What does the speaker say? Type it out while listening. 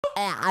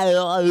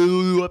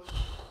you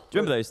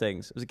remember those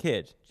things as a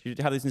kid? Did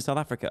you have those in South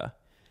Africa?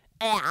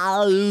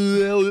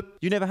 You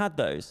never had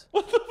those?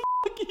 What the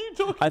fuck are you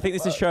talking I think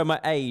this is showing my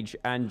age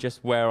and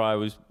just where I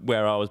was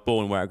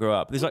born, where I grew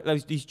up. There's like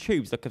these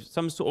tubes, like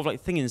some sort of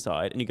like thing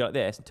inside, and you go like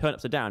this and turn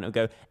upside down and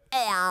it'll go.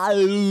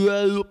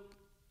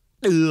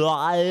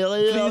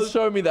 Please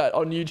show me that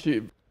on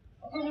YouTube.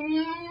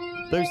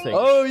 Those things.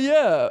 Oh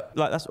yeah.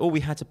 Like that's all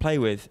we had to play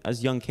with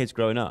as young kids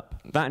growing up.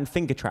 That and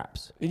finger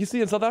traps. You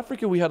see, in South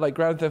Africa we had like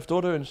Grand Theft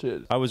Auto and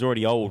shit. I was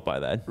already old by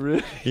then.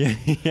 Really?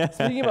 Yeah.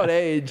 Speaking about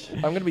age,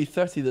 I'm gonna be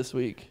 30 this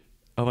week.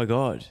 Oh my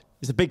God.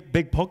 It's a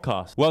big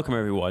podcast. Welcome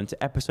everyone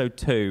to episode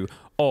 2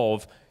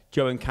 of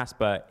Joe and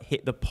Caspar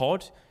Hit the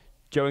Pod.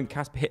 Joe and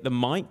Caspar Hit the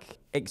Mic.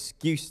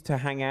 Excuse to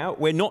hang out.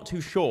 We're not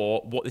too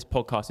sure what this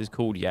podcast is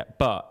called yet,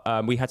 but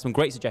we had some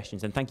great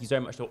suggestions, and thank you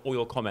so much for all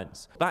your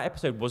comments. That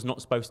episode was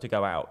not supposed to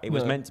go out. It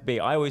was meant to be.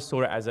 I always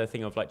saw it as a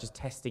thing of like just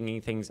testing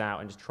things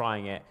out and just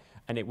trying it,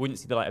 and it wouldn't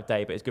see the light of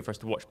day, but it's good for us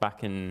to watch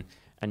back and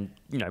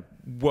you know,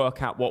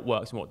 work out what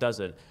works and what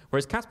doesn't.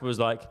 Whereas Caspar was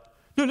like,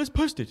 no, let's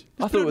post it.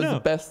 I thought it was the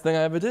best thing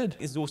I ever did.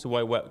 This is also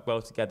why we work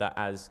well together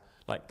as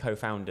like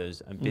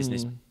co-founders and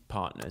business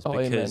partners,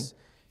 because amen.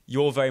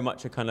 You're very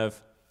much a kind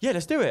of, yeah,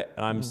 let's do it.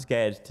 And I'm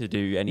scared to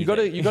do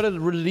anything. You gotta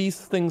release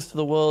things to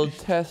the world,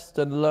 test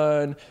and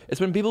learn.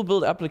 It's when people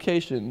build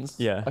applications.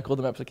 Yeah. I call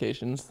them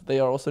applications. They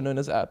are also known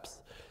as apps.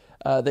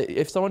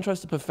 If someone tries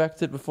to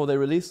perfect it before they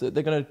release it,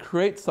 they're gonna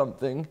create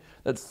something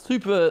that's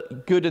super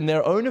good in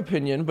their own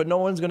opinion, but no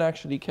one's gonna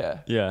actually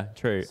care. Yeah,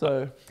 true.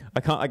 So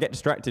I get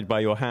distracted by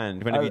your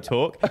hand whenever you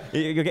talk.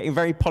 You're getting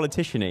very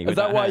politician-y. Is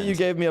that why you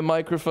gave me a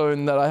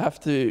microphone that I have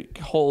to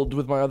hold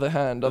with my other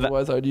hand?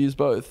 Otherwise, I'd use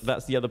both.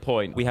 That's the other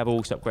point. We have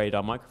also upgraded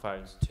our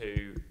microphones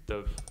to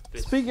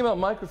this. Speaking about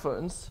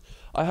microphones,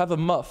 I have a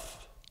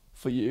muff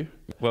for you.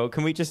 Well,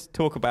 can we just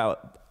talk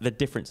about the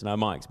difference in our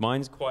mics?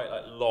 Mine's quite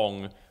like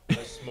long, with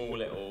a small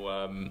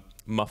little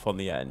muff on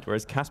the end,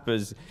 whereas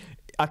Caspar's,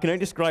 I can only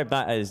describe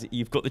that as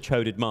you've got the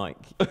choded mic.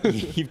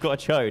 You've got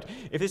a chode.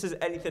 If this is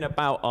anything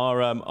about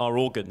our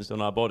organs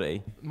on our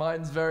body.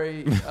 Mine's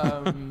very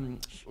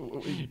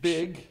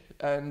big,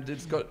 and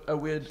it's got a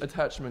weird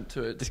attachment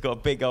to it. It's got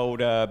a big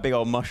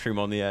old mushroom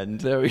on the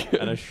end. There we go.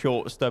 And a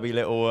short, stubby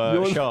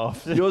little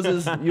shaft. Yours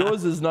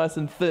is nice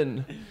and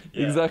thin.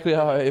 Yeah. Exactly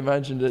how I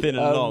imagined it. Thin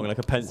and long, like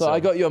a pencil. So I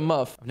got you a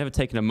muff. I've never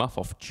taken a muff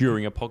off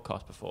during a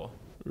podcast before.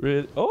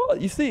 Really? Oh,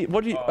 you see?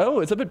 What do you? Oh,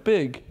 it's a bit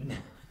big.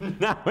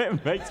 Now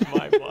it makes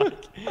my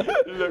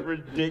mic look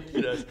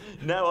ridiculous.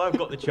 Now I've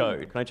got the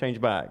chode. Can I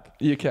change back?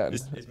 You can.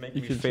 It's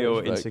making me feel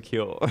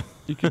insecure.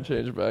 You can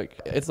change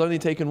back. It's only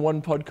taken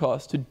one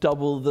podcast to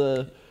double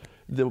the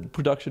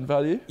production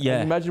value. Yeah.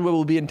 And imagine where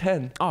we'll be in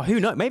 10. Oh, who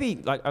knows? Maybe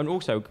like, and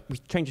also we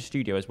changed the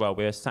studio as well.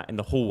 We're sat in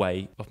the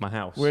hallway of my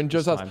house. We're in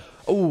Joe's house.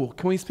 Oh,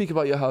 can we speak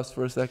about your house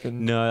for a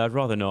second? No, I'd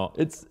rather not.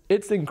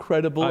 It's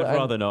incredible. I'd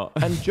rather not.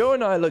 And Joe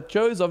and I, look,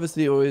 Joe's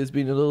obviously always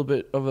been a little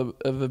bit of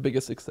a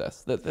bigger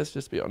success. Let's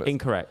just be honest.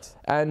 Incorrect.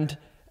 And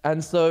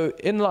so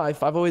in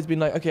life, I've always been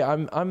like, okay,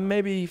 I'm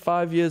maybe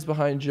 5 years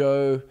behind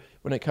Joe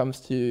when it comes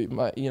to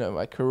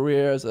my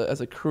career as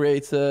a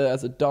creator,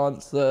 as a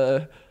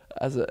dancer,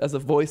 as a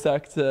voice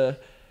actor,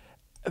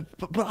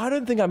 but I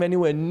don't think I'm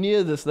anywhere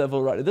near this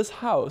level right now. This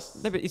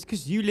house. No, but it's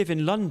because you live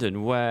in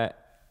London where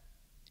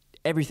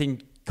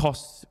everything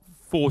costs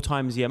 4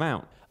 times the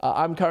amount.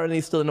 I'm currently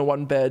still in a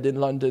 1 bed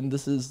in London.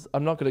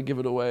 I'm not going to give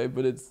it away,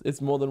 but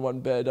it's more than 1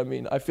 bed. I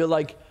mean, I feel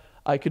like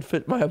I could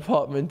fit my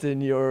apartment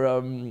in your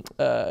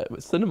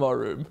cinema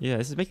room. Yeah,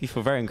 this is making me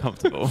feel very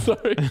uncomfortable.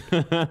 Sorry.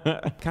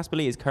 Caspar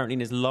Lee is currently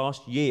in his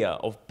last year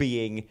of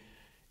being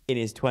in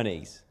his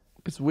 20s.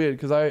 It's weird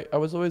because I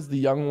was always the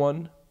young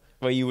one.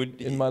 Where you would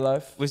in my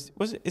life.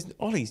 Isn't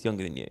Ollie's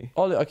younger than you?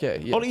 Ollie,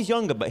 okay, yeah. Ollie's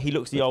younger, but he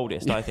looks the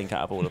oldest, I think,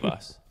 out of all of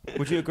us.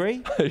 Would you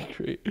agree? I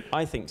agree.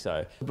 I think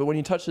so. But when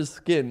you touch his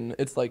skin,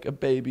 it's like a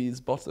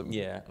baby's bottom.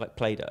 Yeah, like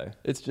Play-Doh.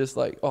 It's just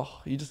like,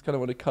 oh, you just kind of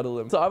want to cuddle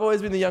him. So I've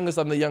always been the youngest.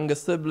 I'm the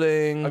youngest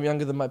sibling. I'm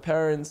younger than my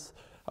parents.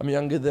 I'm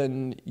younger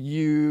than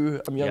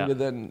you. I'm younger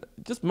than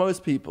just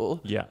most people.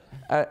 Yeah.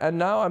 And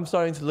now I'm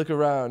starting to look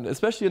around,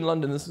 especially in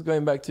London. This is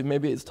going back to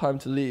maybe it's time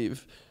to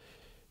leave.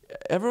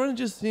 Everyone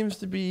just seems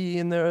to be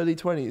in their early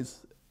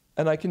 20s,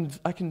 and I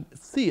can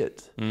see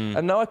it.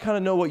 And now I kind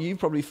of know what you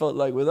probably felt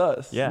like with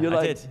us. Yeah, you're I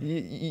like, did.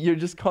 You're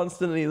just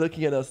constantly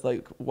looking at us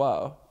like,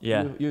 wow.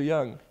 Yeah, you're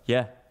young.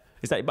 Yeah,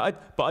 exactly. But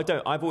I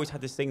don't. I've always had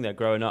this thing there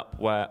growing up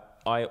where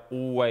I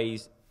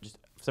always just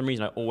for some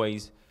reason I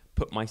always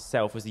put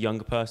myself as the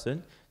younger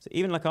person. So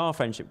even like our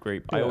friendship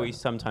group, I always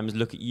sometimes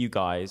look at you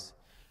guys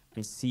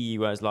and see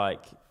you as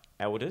like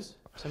elders.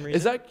 For some reason.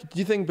 Is that, do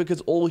you think,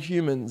 because all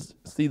humans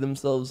see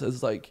themselves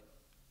as like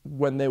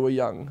when they were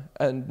young,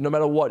 and no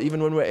matter what,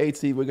 even when we're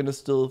 80, we're gonna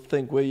still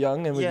think we're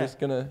young, and we're just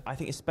gonna... I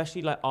think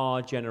especially like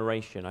our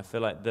generation, I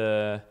feel like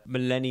the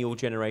millennial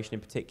generation in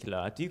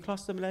particular. Do you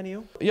class the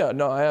millennial? Yeah,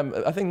 no, I am.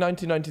 I think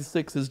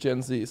 1996 is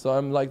Gen Z, so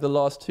I'm like the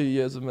last 2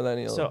 years of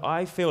millennial. So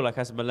I feel like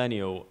as a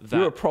millennial that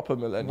you're a proper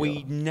millennial.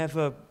 We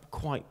never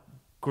quite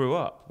grew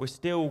up. We're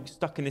still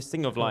stuck in this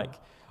thing of like,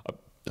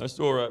 I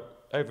saw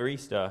over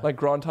Easter. Like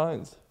Grant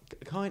Hines.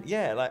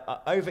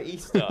 Over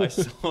Easter, I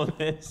saw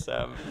this.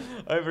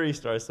 Over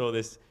Easter, I saw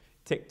this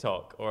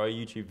TikTok or a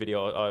YouTube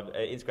video, or an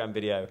Instagram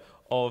video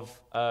of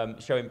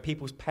showing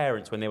people's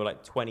parents when they were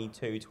like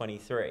 22,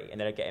 23, and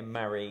they're getting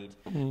married.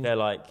 They're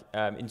like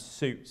in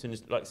suits and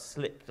just like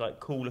slick, like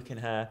cool looking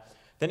hair.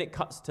 Then it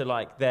cuts to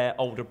like their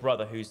older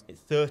brother who's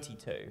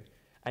 32.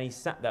 And he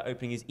sat there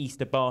opening his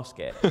Easter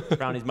basket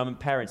around his mum and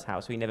parents'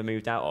 house, who he never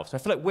moved out of. So I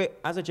feel like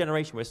as a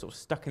generation, we're sort of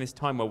stuck in this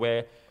time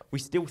where we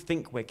still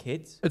think we're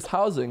kids. It's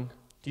housing.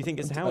 Do you think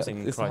it's a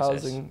housing it's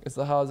crisis? It's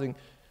the housing.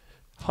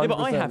 100%. Yeah, but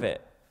I have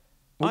it.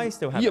 I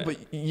still have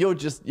it. Yeah,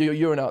 but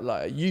you're an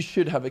outlier. You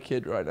should have a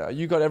kid right now.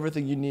 You got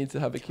everything you need to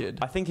have a kid.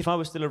 I think if I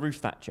was still a Ruth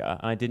Thatcher and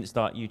I didn't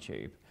start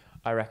YouTube,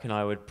 I reckon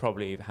I would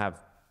probably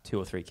have 2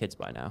 or 3 kids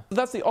by now.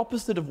 That's the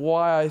opposite of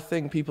why I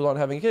think people aren't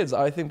having kids.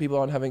 I think people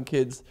aren't having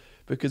kids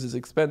because it's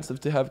expensive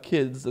to have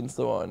kids and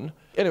so on.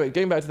 Anyway,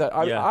 getting back to that,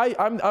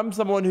 I'm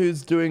someone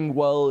who's doing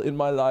well in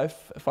my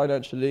life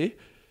financially.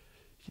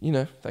 You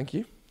know, thank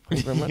you.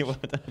 Thank you very much. Well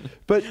done.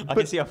 But I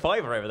can see a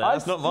fiver over there.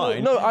 That's not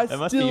mine. No, I that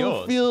must be still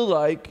yours. feel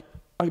like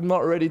I'm not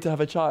ready to have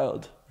a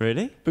child.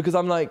 Really? Because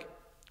I'm like,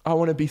 I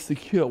want to be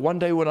secure. One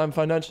day when I'm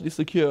financially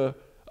secure,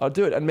 I'll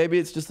do it. And maybe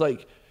it's just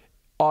like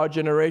our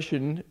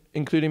generation,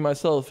 including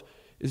myself,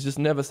 is just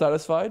never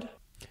satisfied.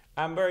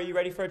 Amber, are you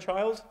ready for a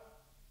child?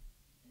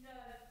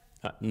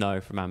 No.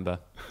 No, from Amber.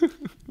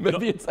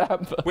 Maybe it's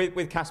Amber.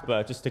 With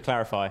Caspar, just to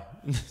clarify.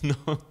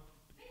 No.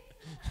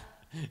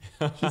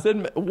 She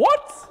said,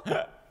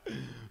 what?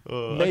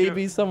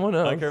 Maybe someone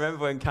else. I can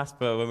remember when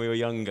Caspar, when we were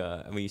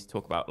younger, and we used to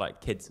talk about like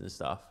kids and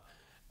stuff.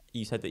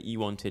 You said that you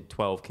wanted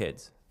 12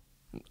 kids.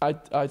 I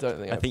don't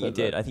think. I think you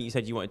did. I think you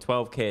said you wanted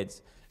 12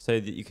 kids so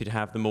that you could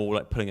have them all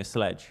like pulling a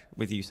sledge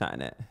with you sat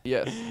in it.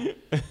 Yes,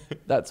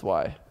 that's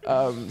why.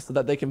 So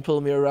that they can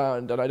pull me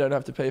around and I don't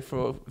have to pay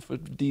for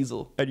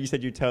diesel. And you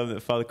said you'd tell them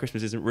that Father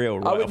Christmas isn't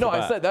real.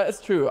 I said that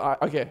is true.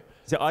 Okay.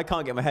 So I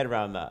can't get my head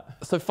around that.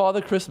 So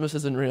Father Christmas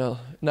isn't real.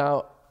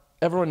 Now,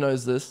 everyone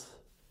knows this.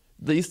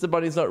 The Easter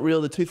Bunny's not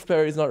real. The Tooth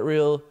Fairy's not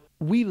real.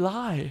 We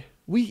lie.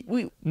 We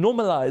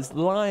normalize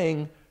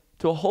lying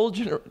to a whole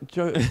Joe,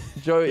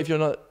 if you're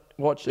not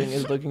watching,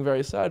 is looking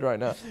very sad right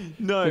now.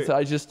 No. Because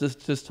I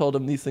just told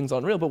him these things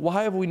aren't real. But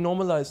why have we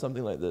normalized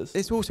something like this?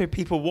 It's also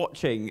people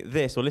watching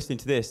this or listening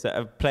to this that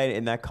are playing it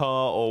in their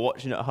car or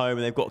watching it at home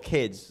and they've got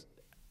kids.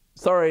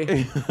 Sorry.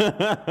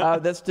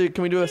 Can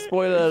we do a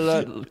spoiler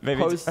alert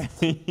post?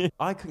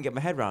 I couldn't get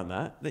my head around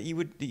that you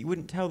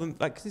wouldn't tell them,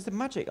 like, because it's the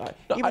magic.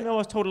 Even though I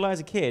was told a lie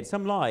as a kid,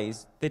 some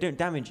lies, they don't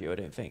damage you, I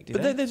don't think, do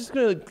they? They're just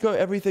going to go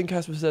everything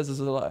Caspar says is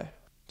a lie.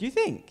 Do you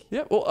think?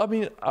 Yeah, well, I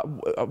mean, I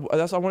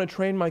want to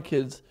train my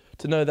kids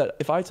to know that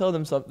if I tell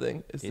them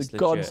something, it's the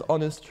God's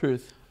honest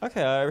truth.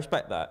 Okay, I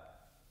respect that.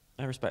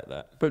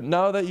 But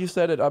now that you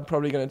said it, I'm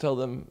probably going to tell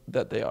them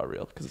that they are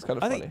real, because it's kind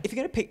of funny. Think if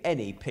you're going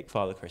to pick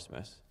Father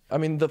Christmas. I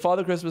mean, the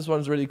Father Christmas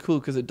one's really cool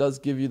because it does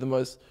give you the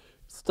most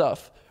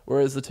stuff,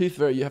 whereas the Tooth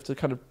Fairy, you have to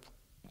kind of,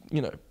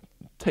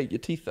 take your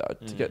teeth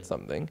out to get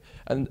something.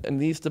 And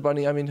the Easter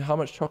Bunny, I mean, how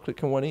much chocolate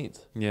can one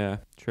eat? Yeah,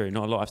 true.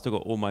 Not a lot. I've still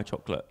got all my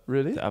chocolate.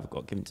 Really? That I've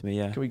got given to me,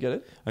 yeah. Can we get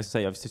it? I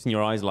say, I've seen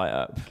your eyes light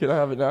up. Can I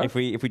have it now? If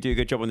we do a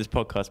good job on this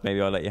podcast,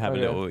 maybe I'll let you have a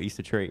little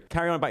Easter treat.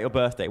 Carry on about your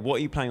birthday. What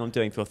are you planning on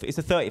doing for your It's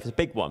the 30th. It's a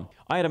big one.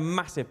 I had a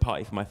massive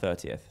party for my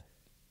 30th.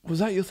 Was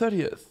that your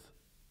 30th?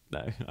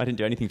 No, I didn't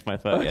do anything for my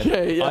 30th.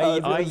 Okay, yeah,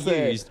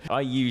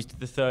 I used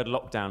the third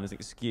lockdown as an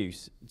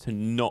excuse to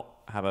not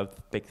have a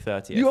big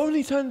 30th. You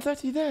only turned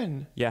 30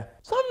 then? Yeah.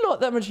 So I'm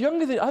not that much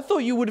younger than I thought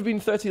you would have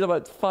been 30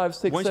 about 5,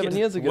 6, 7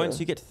 years ago.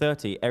 Once you get to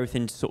 30,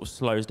 everything sort of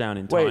slows down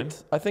in time.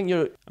 Wait, I think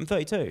I'm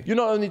 32. You're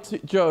not only...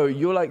 Joe,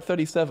 you're like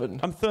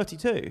 37. I'm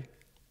 32.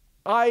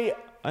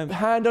 I'm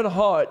hand on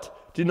heart,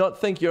 do not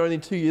think you're only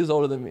 2 years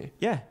older than me.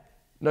 Yeah.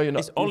 No, you're not.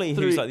 It's Ollie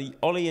who's like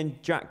Ollie and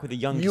Jack with the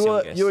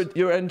youngest.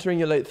 You're entering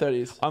your late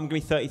 30s. I'm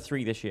going to be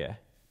 33 this year.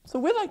 So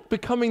we're like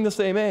becoming the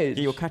same age.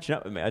 Yeah, you're catching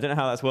up with me. I don't know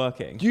how that's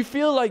working. Do you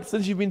feel like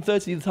since you've been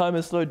 30, the time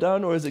has slowed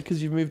down, or is it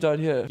because you've moved out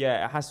here?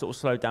 Yeah, it has sort of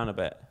slowed down a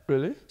bit.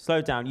 Really?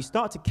 Slowed down. You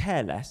start to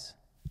care less.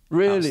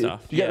 Really?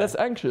 Stuff. Do you get less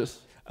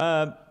anxious?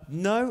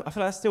 No, I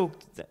feel like that's still...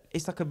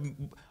 It's like I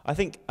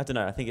don't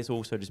know. I think it's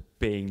also just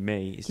being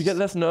me. Do you get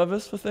less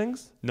nervous for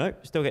things? No,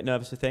 still get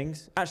nervous for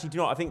things. Actually, do you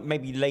know what? I think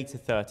maybe later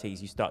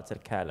 30s, you start to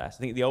care less. I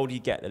think the older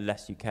you get, the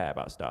less you care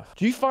about stuff.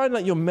 Do you find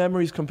that your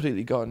memory's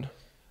completely gone?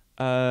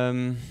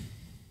 Do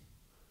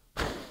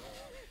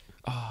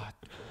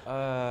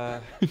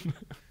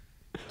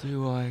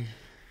I?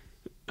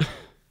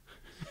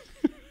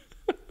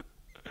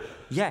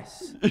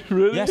 Yes.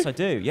 Really? Yes, I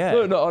do.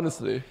 Yeah. No,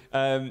 honestly.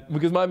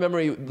 Because my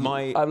memory,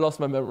 I've lost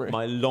my memory.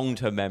 My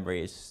long-term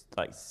memory is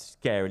like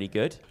scarily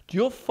good. Do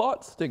your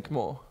farts stink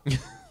more?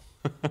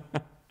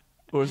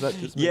 Or is that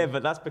just me? Yeah,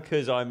 but that's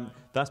because You're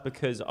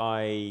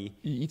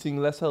eating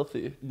less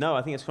healthy. No,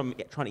 I think it's from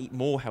trying to eat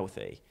more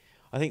healthy.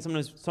 I think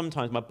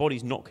sometimes my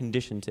body's not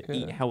conditioned to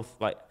eat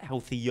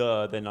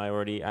healthier than I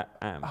already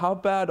am. How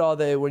bad are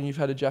they when you've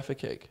had a Jaffa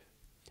cake?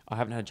 I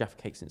haven't had a Jaffa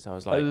cake since I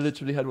was I like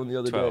literally had one the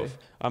other 12. day.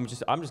 I'm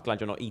just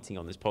glad you're not eating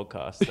on this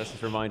podcast. That's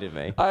just reminded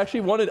me. I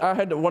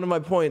had one of my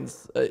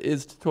points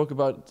is to talk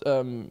about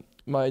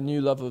my new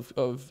love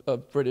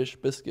of British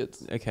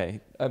biscuits. Okay.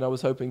 And I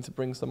was hoping to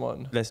bring some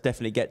on. Let's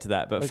definitely get to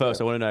that. But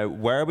first, I want to know,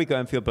 where are we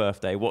going for your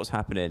birthday? What's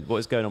happening? What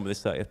is going on with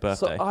this 30th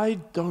birthday? So I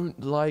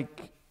don't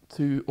like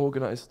to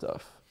organise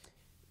stuff.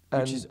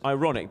 Which is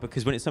ironic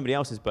because when it's somebody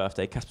else's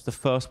birthday, Caspar's the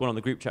first one on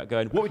the group chat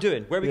going, what are we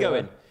doing? Where are we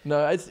going?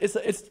 No, it's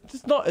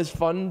just not as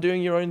fun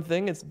doing your own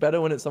thing. It's better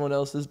when it's someone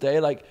else's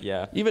day. Like,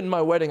 even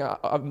my wedding,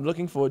 I'm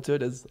looking forward to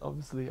it, as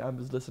obviously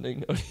Amber's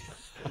listening.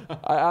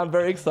 I am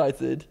very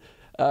excited.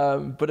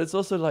 But it's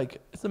also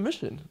like, it's a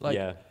mission. Like,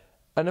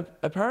 and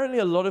apparently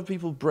a lot of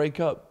people break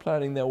up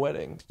planning their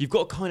weddings. You've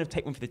got to kind of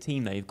take one for the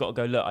team though. You've got to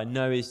go, look, I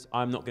know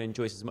I'm not going to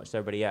enjoy this as much as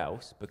everybody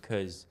else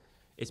because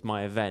it's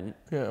my event,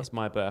 it's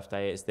my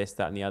birthday, it's this,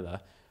 that, and the other.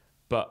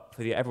 But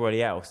for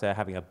everybody else, they're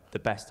having the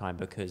best time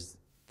because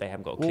they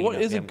haven't got to clean up.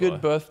 What is a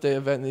good birthday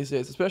event these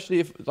days? Especially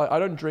if, like, I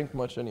don't drink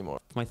much anymore.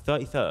 For my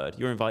 33rd,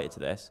 you're invited to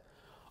this.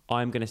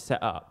 I'm going to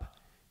set up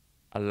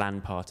a LAN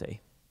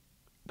party.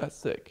 That's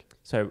sick.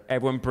 So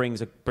everyone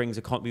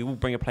we all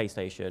bring a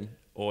PlayStation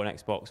or an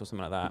Xbox or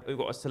something like that. We've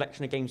got a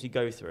selection of games you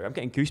go through. I'm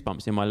getting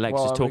goosebumps in my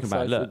legs just talking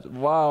about it. Look.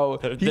 Wow,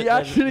 he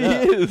actually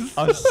is.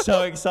 I'm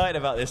so excited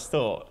about this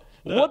thought.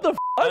 Look, what the f***?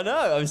 I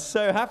know, I'm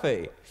so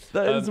happy.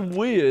 That is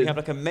weird. We have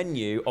like a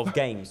menu of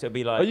games. So it'd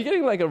be like... Are you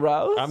getting like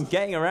aroused? I'm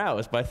getting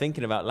aroused by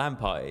thinking about LAN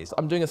parties.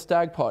 I'm doing a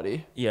stag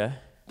party. Yeah.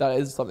 That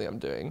is something I'm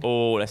doing.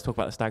 Oh, let's talk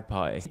about the stag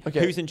party.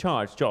 Okay. Who's in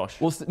charge?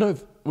 Josh? Well, no,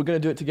 we're going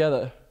to do it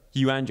together.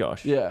 You and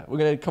Josh? Yeah, we're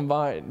going to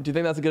combine. Do you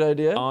think that's a good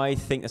idea? I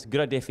think that's a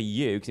good idea for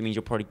you because it means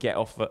you'll probably get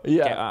out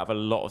of a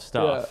lot of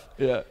stuff.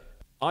 Yeah.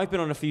 I've been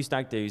on a few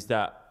stag do's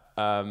that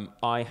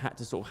I had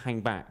to sort of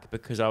hang back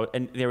because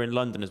and they're in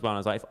London as well. And I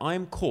was like, if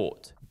I'm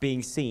caught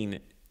being seen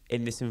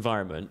in this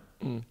environment,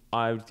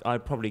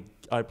 I'd probably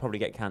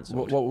get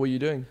cancelled. What were you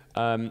doing?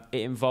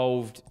 It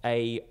involved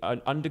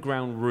an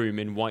underground room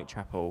in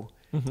Whitechapel.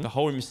 The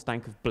whole room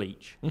stank of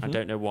bleach. I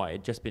don't know why.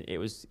 It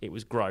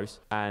was gross.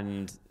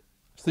 And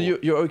so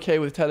you're okay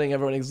with telling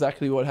everyone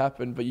exactly what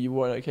happened, but you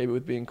weren't okay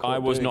with being caught. I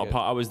was not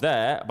part. I was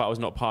there, but I was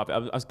not part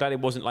of it. I was glad it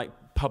wasn't like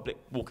public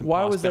walking.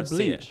 Why past was there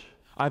bleach?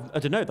 I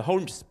don't know. The whole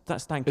room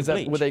that stank of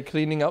bleach. Were they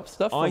cleaning up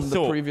stuff from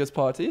the previous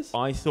parties?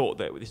 I thought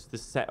that this was the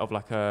set of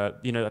like have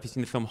you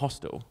seen the film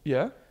Hostel?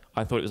 Yeah.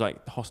 I thought it was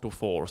like Hostel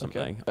 4 or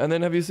something. Okay. And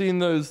then have you seen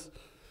those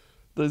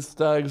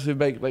stags who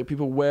make like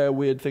people wear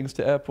weird things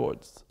to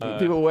airports?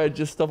 People wear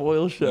just stuff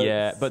oil shirts.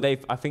 Yeah, but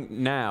I think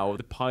now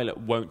the pilot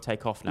won't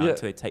take off now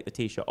until they take the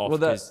t-shirt off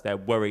because they're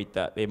worried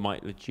that there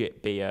might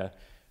legit be a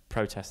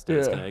protester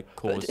that's going to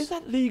cause... Is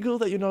that legal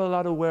that you're not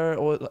allowed to wear,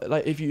 or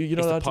like if you're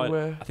not allowed to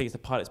wear... I think it's the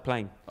pilot's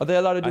plane. Are they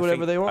allowed to do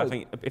whatever they want? I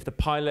think if the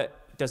pilot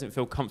doesn't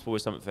feel comfortable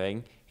with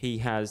something, he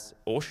has,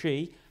 or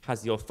she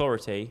has the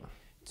authority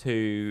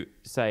to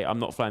say, I'm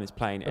not flying this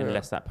plane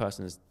unless that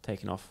person is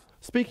taken off.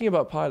 Speaking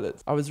about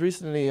pilots, I was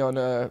recently on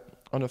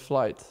a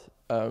flight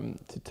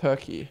to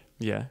Turkey.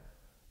 Yeah.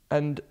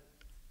 And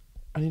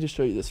I need to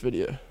show you this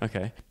video.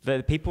 Okay.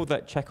 The people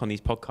that check on these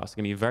podcasts are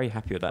going to be very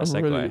happy with that segue.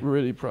 I'm really,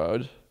 really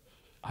proud.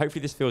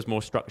 Hopefully this feels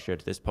more structured,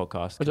 this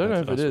podcast. I don't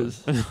know if it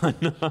is. I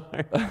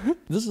know.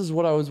 This is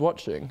what I was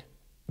watching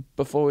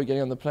before we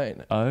getting on the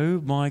plane. Oh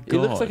my God. It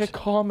looks like a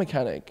car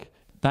mechanic.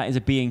 That is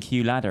a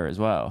B&Q ladder as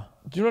well.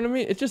 Do you know what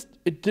I mean?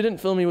 It didn't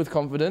fill me with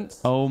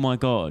confidence. Oh my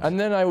God. And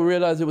then I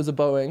realized it was a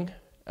Boeing,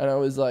 and I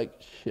was like,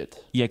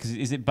 shit. Yeah, because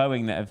is it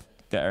Boeing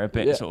that are a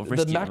bit sort of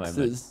risky the at the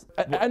Maxes.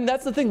 And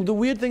that's the thing. The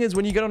weird thing is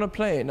when you get on a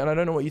plane, and I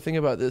don't know what you think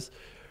about this,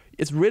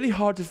 it's really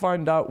hard to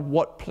find out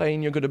what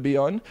plane you're going to be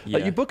on. Yeah.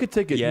 Like you book a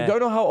ticket, you don't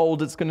know how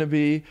old it's going to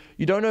be,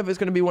 you don't know if it's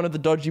going to be one of the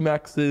dodgy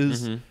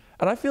Maxes. And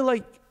I feel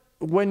like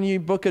when you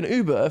book an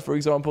Uber, for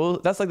example,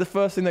 that's like the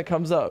first thing that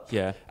comes up.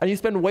 Yeah. And you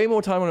spend way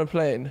more time on a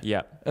plane.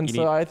 Yeah. And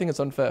I think it's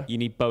unfair. You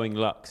need Boeing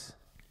Lux.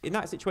 In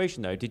that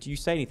situation though, did you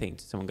say anything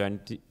to someone going,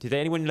 did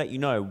anyone let you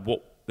know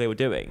what they were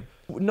doing?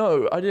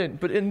 No, I didn't.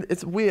 But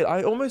it's weird.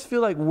 I almost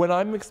feel like when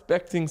I'm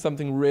expecting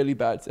something really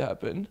bad to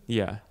happen,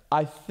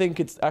 I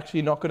think it's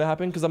actually not going to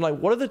happen because I'm like,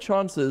 what are the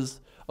chances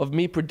of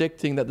me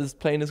predicting that this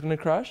plane is going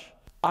to crash?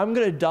 I'm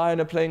going to die in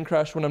a plane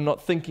crash when I'm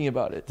not thinking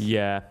about it.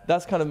 Yeah.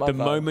 That's kind of my vibe.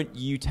 The moment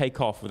you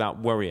take off without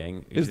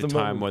worrying is the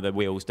time where the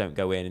wheels don't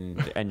go in and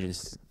the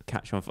engines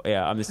catch on fire.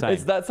 Yeah, I'm the same.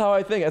 That's how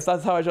I think.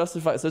 That's how I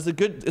justify it. So it's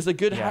a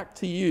good hack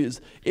to use.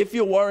 If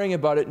you're worrying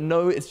about it,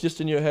 no, it's just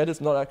in your head.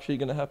 It's not actually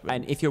going to happen.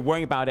 And if you're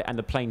worrying about it and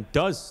the plane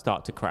does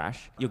start to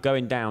crash, you're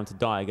going down to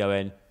die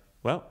going,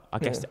 well, I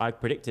guess I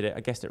predicted it.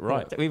 I guessed it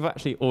right. We've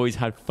actually always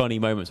had funny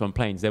moments on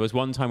planes. There was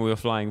one time we were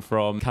flying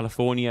from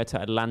California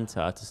to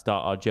Atlanta to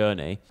start our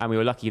journey, and we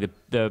were lucky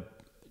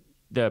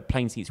the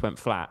plane seats went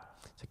flat.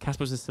 So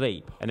Caspar was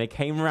asleep, and they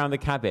came around the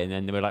cabin,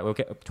 and they were like, "We'll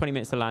get 20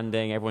 minutes to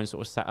landing." Everyone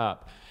sort of sat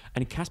up,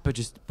 and Caspar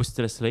just was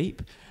still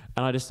asleep.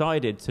 And I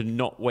decided to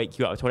not wake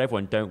you up. I told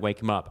everyone, "Don't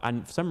wake him up."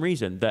 And for some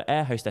reason, the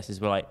air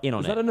hostesses were like in on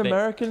it. Is that an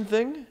American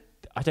thing?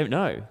 I don't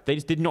know. They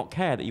just did not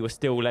care that you were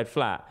still lead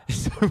flat.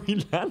 So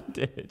we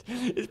landed.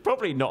 It's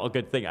probably not a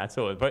good thing at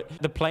all. But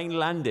the plane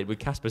landed with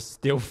Caspar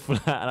still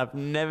flat, and I've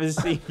never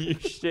seen you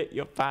shit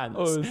your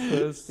pants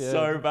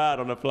so bad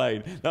on a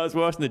plane. That was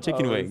worse than the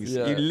chicken wings.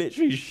 Yeah. You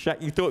literally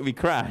you thought we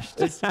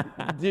crashed.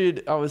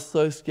 Dude, I was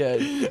so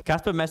scared.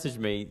 Caspar messaged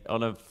me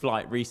on a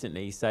flight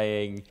recently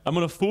saying, I'm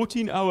on a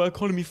 14-hour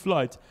economy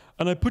flight,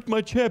 and I put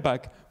my chair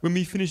back when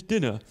we finished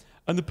dinner.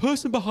 And the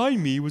person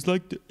behind me was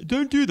like,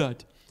 don't do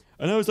that.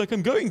 And I was like,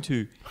 I'm going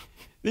to.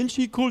 Then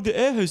she called the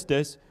air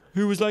hostess,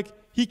 who was like,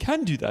 he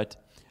can do that.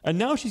 And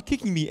now she's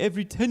kicking me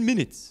every 10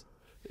 minutes.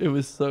 It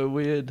was so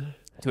weird.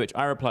 To which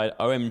I replied,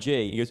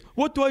 OMG. He goes,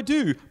 what do I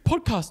do?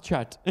 Podcast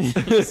chat. And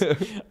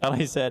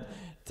I said,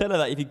 tell her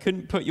that if you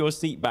couldn't put your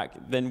seat back,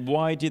 then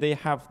why do they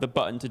have the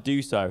button to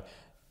do so?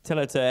 Tell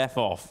her to F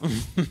off.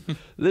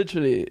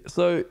 Literally.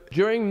 So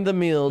during the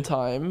meal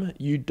time,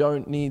 you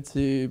don't need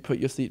to put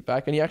your seat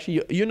back. And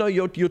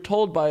you're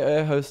told by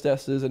air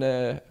hostesses and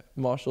air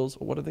marshals,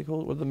 or what are they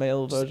called? What are the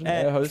male version?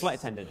 Air hosts? Flight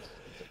attendants.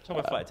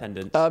 Flight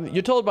attendants.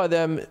 You're told by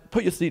them,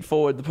 put your seat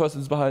forward, the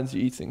person's behind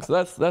you eating.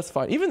 So that's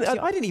fine. Even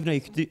I didn't even know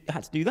you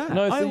had to do that.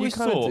 No, so I always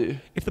thought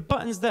if the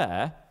button's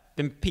there,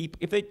 then people,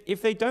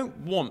 if they don't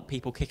want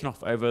people kicking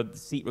off over the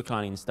seat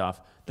reclining and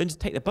stuff, then just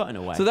take the button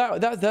away. So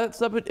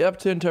that's up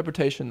to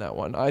interpretation, that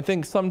one. I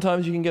think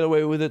sometimes you can get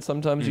away with it,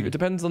 sometimes it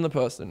depends on the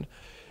person.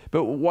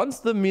 But once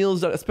the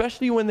meal's done,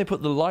 especially when they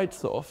put the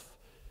lights off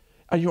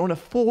and you're on a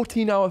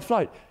 14-hour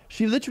flight,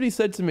 she literally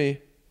said to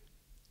me,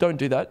 don't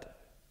do that.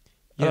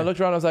 And I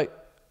looked around, I was like,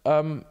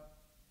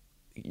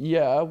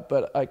 yeah,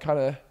 but I kind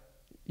of,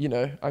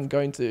 I'm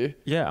going to.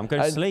 Yeah, I'm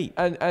going to sleep.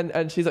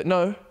 And she's like,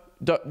 no,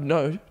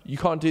 you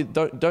can't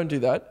don't do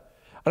that.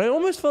 And I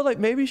almost felt like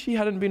maybe she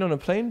hadn't been on a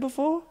plane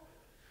before.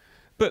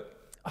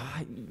 But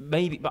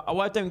maybe, but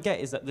what I don't get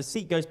is that the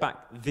seat goes back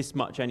this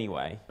much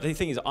anyway. The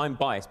thing is, I'm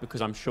biased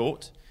because I'm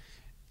short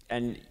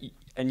and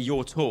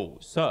you're tall.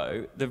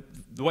 So the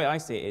way I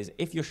see it is,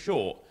 if you're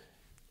short,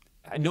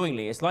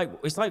 annoyingly, it's like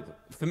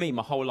for me,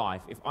 my whole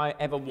life, if I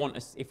ever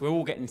if we're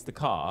all getting into the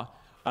car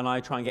and I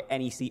try and get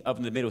any seat other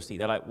than the middle seat,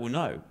 they're like, well,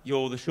 no,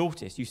 you're the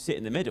shortest. You sit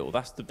in the middle.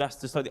 That's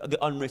just like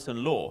the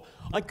unwritten law.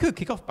 I could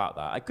kick off about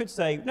that. I could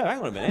say, no, hang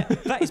on a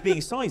minute. That is being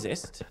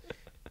sizist.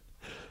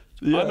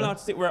 Yeah. I'm allowed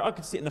to sit where I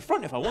could sit in the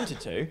front if I wanted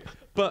to,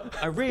 but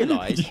I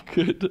realised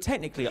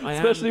technically I am.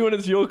 Especially when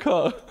it's your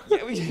car.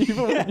 Yeah,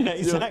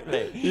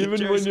 exactly.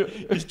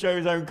 It's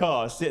Joe's own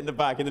car, sit in the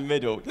back in the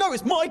middle. No,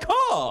 it's my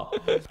car.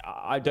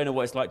 I don't know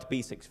what it's like to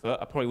be 6 foot.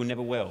 I probably will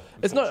never will.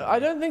 It's not. I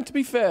don't think, to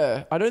be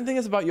fair, I don't think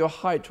it's about your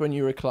height when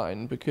you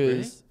recline,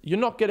 because you're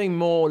not getting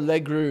more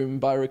leg room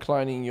by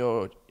reclining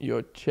your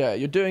chair.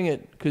 You're doing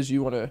it because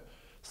you want to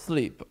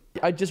sleep.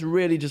 I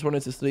really just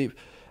wanted to sleep,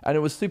 and it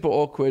was super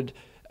awkward.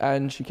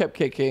 And she kept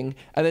kicking,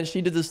 and then she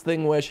did this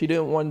thing where she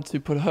didn't want to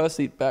put her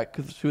seat back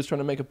because she was trying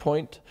to make a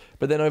point.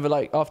 But then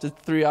after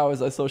 3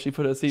 hours, I saw she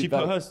put her seat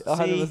back.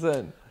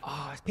 100%.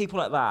 Oh, it's people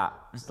like that.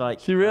 It's like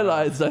she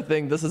realized, I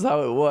think, this is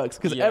how it works,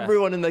 because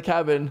everyone in the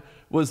cabin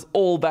was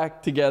all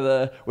back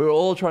together. We were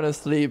all trying to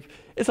sleep.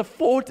 It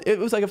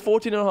was like a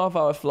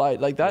 14.5-hour flight.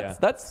 Like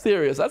that's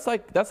serious. That's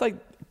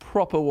like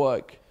proper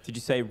work. Did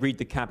you say read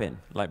the cabin?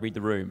 Like read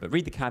the room, but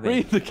read the cabin.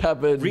 Read the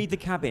cabin. Read the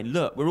cabin.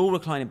 Look, we're all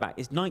reclining back.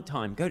 It's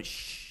nighttime. Go to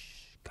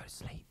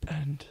sleep.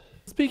 And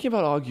speaking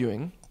about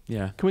arguing,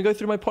 can we go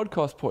through my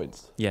podcast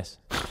points? Yes.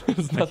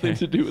 There's nothing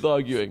to do with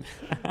arguing.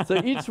 So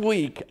each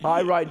week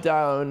I write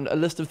down a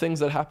list of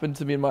things that happened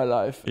to me in my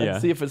life and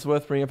see if it's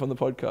worth bringing up on the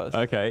podcast.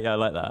 Okay, yeah, I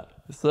like that.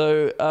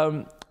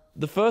 So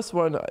the first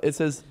one, it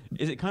says...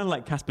 Is it kind of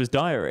like Caspar's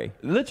diary?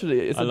 Literally,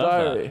 it's a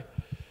diary. That.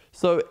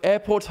 So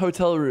airport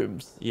hotel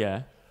rooms.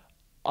 Yeah.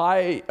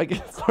 Sorry,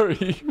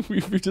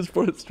 we just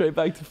brought it straight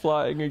back to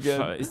flying again.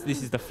 So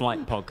this is the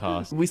flight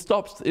podcast. We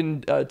stopped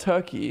in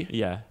Turkey.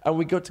 Yeah. And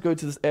we got to go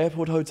to this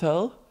airport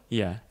hotel.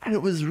 Yeah. And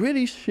it was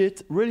really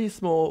shit, really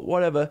small,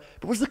 whatever.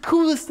 But it was the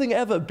coolest thing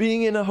ever,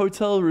 being in a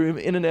hotel room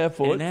in an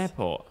airport. In an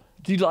airport.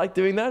 Do you like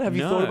doing that? Have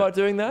you thought about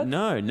doing that?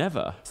 No,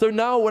 never. So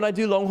now when I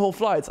do long haul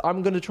flights,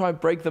 I'm going to try and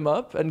break them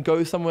up and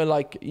go somewhere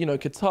like,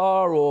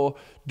 Qatar or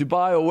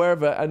Dubai or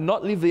wherever, and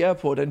not leave the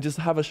airport and just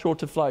have a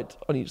shorter flight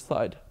on each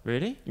side.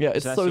 Really? Yeah,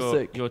 it's so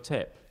sick. Your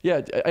tip?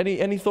 Yeah.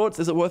 Any thoughts?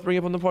 Is it worth bringing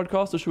up on the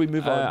podcast, or should we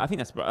move on? I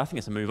think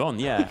it's a move on.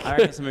 Yeah, I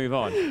reckon it's a move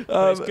on.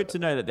 But it's good to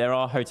know that there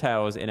are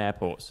hotels in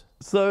airports.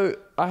 So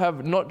I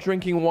have not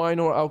drinking wine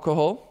or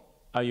alcohol.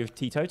 Are you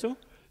teetotal?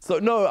 So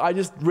no, I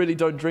just really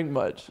don't drink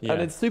much,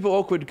 and it's super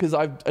awkward because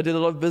I did a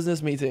lot of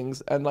business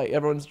meetings and like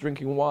everyone's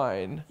drinking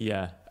wine.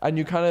 Yeah. And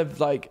you kind of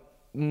like,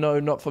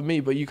 no, not for me,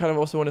 but you kind of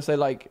also want to say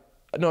like,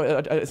 no,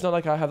 it's not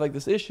like I have like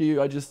this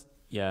issue.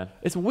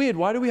 It's weird.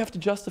 Why do we have to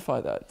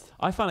justify that?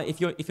 I find like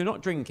if you're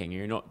not drinking,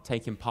 you're not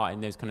taking part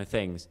in those kind of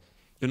things,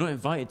 you're not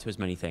invited to as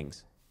many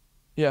things.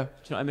 Yeah. Do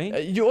you know what I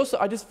mean? You also,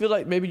 I just feel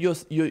like maybe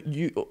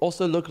you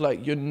also look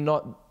like you're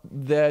not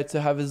there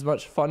to have as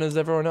much fun as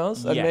everyone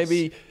else, and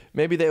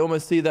maybe they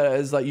almost see that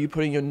as like you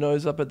putting your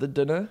nose up at the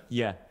dinner.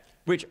 Yeah.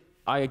 Which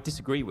I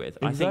disagree with.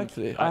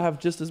 Exactly. I have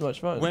just as much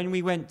fun. When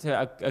we went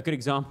to a good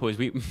example is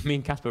me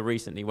and Caspar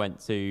recently went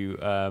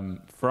to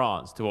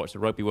France to watch the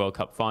Rugby World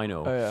Cup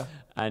final. Oh yeah.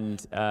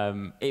 And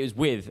it was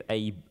with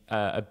a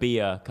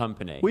beer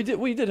company.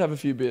 We did have a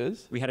few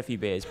beers. We had a few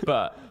beers,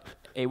 but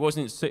it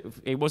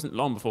wasn't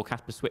long before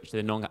Caspar switched to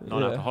the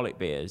non-alcoholic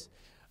beers.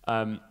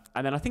 And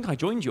then I think I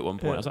joined you at one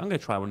point. I was like, I'm going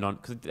to try one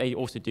because they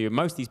also do.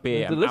 Most of these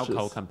beer and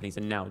alcohol companies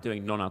are now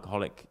doing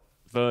non-alcoholic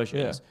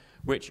versions,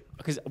 which,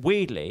 because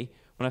weirdly,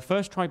 when I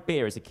first tried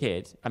beer as a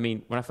kid,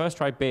 when I first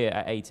tried beer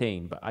at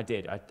 18, but I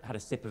had a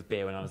sip of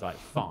beer when I was like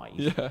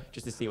 5,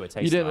 just to see what it tasted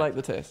like. You didn't like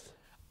the taste?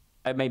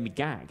 It made me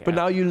gag. But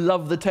now you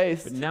love the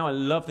taste. But now I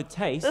love the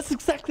taste. That's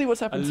exactly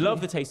what's happened to me. I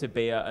love the taste of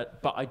beer,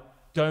 but I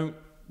don't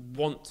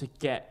want to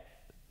get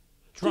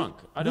drunk.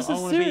 I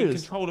want to be in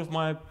control of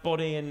my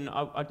body, and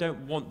I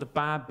don't want the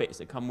bad bits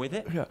that come with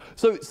it. Yeah.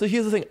 So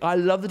here's the thing. I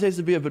love the taste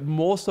of beer, but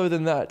more so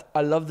than that,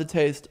 I love the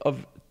taste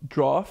of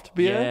draft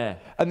beer. Yeah.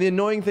 And the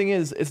annoying thing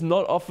is, it's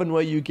not often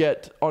where you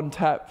get on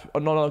tap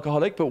or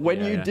non-alcoholic, but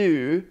when you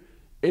do,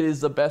 it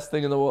is the best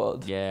thing in the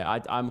world.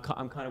 Yeah, I'm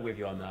kind of with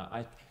you on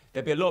that.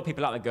 There'd be a lot of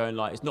people out there going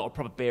like, it's not a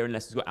proper beer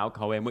unless it's got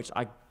alcohol in, which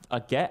I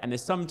get. And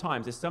there's some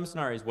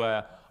scenarios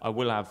where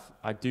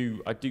I do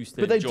still But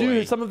enjoy. they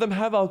do, some of them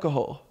have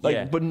alcohol, but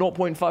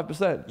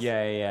 0.5%.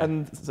 Yeah.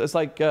 And it's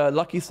like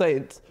Lucky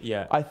Saint.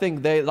 Yeah. I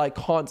think they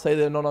can't say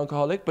they're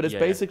non-alcoholic, but it's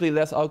basically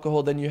less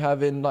alcohol than you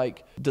have in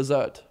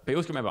dessert. But you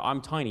also remember,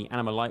 I'm tiny and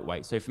I'm a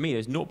lightweight. So for me,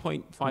 there's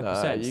 0.5%.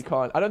 No, you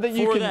can't. I don't think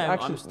you can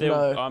actually.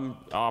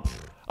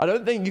 I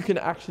don't think you can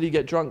actually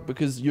get drunk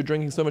because you're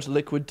drinking so much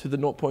liquid to the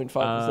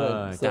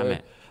 0.5%. Damn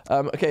it.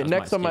 Okay,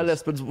 next on my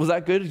list, but was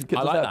that good?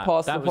 I like that.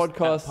 Pass the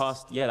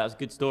podcast? Yeah, that was a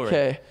good story.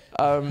 Okay.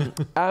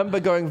 Amber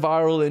going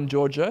viral in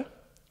Georgia.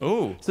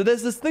 Oh. So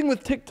there's this thing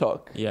with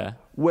TikTok. Yeah.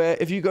 Where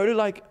if you go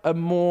to a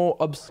more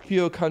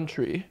obscure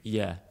country.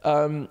 Yeah.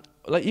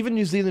 Even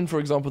New Zealand, for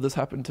example, this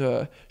happened to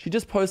her. She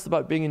just posts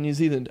about being in New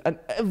Zealand, and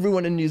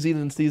everyone in New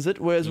Zealand sees it.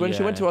 Whereas when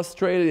she went to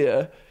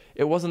Australia,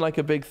 it wasn't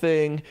a big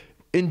thing.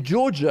 In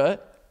Georgia,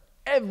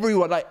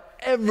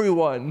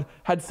 everyone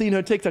had seen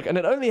her TikTok, and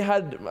it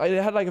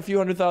had a few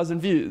 100,000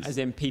 views. As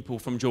in people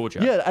from Georgia.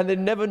 Yeah, and they'd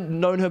never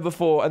known her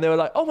before, and they were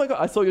like, "Oh my god,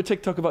 I saw your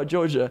TikTok about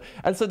Georgia."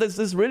 And so there's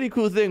this really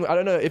cool thing. I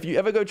don't know if you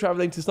ever go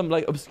traveling to some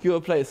obscure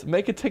place,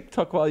 make a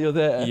TikTok while you're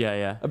there.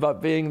 Yeah.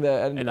 About being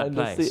there, and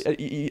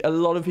a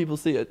lot of people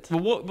see it. Well,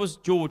 what was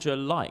Georgia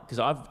like? Because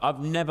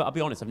I'll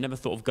be honest, I've never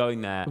thought of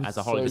going there as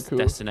a holiday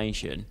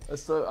destination.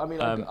 So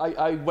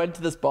I went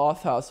to this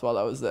bathhouse while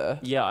I was there.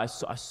 Yeah, I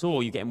saw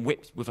you getting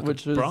whipped with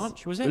a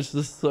branch. Was it? Which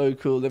was so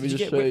cool. Let me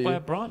just show you. Did you get whipped by a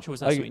branch, or was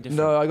that something different?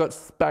 No, I got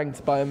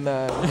spanked by a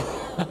man,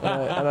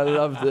 and I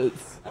loved it.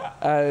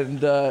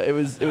 And it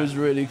was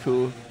really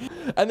cool.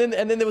 And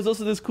then there was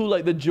also this cool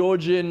the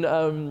Georgian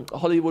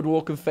Hollywood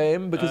Walk of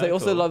Fame, because they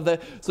also love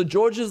that. So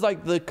Georgia's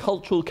the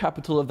cultural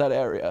capital of that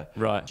area.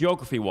 Right.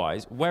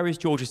 Geography-wise, where is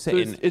Georgia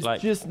sitting? So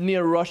it's just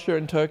near Russia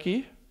and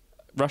Turkey.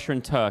 Russia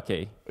and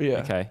Turkey. Yeah.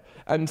 Okay.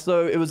 And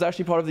so it was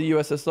actually part of the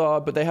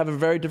USSR, but they have a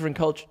very different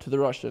culture to the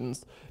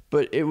Russians.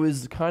 But it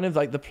was kind of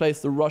the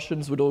place the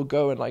Russians would all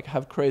go and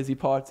have crazy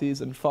parties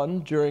and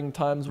fun during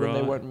times when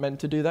they weren't meant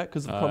to do that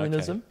because of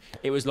communism.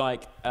 Okay. It was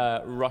like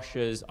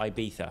Russia's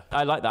Ibiza.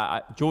 I like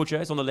that.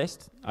 Georgia is on the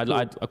list. I'd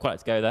quite like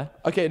to go there.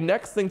 Okay,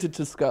 next thing to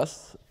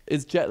discuss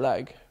is jet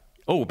lag.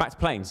 Oh, back to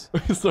planes.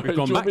 Sorry, we've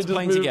gone back to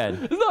planes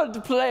again. It's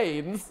not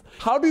planes.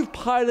 How do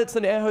pilots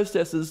and air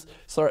hostesses,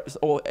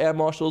 or air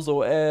marshals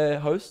or air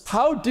hosts,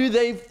 how do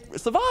they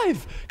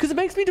survive? Because it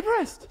makes me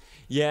depressed.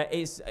 Yeah,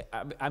 it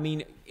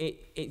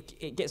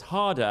gets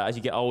harder as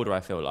you get older, I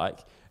feel like.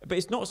 But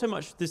it's not so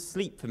much the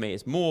sleep for me,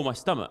 it's more my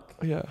stomach.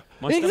 Yeah.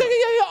 Exactly,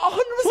 yeah,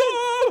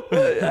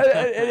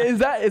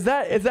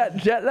 100%. Is that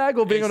jet lag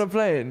or being on a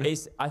plane?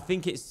 I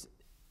think it's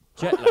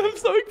jet lag. I'm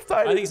so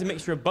excited. I think it's a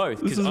mixture of both.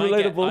 This is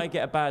relatable. I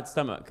get a bad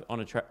stomach on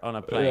a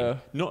plane. Yeah.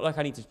 Not like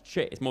I need to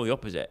shit, it's more the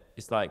opposite.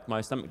 It's like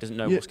my stomach doesn't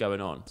know what's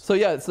going on. So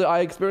I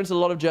experienced a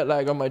lot of jet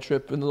lag on my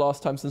trip in the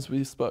last time since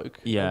we spoke.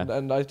 Yeah.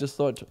 And I just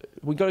thought,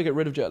 we got to get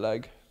rid of jet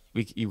lag.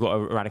 You've got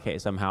to eradicate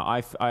it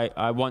somehow.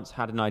 I once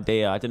had an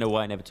idea, I don't know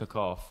why it never took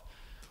off.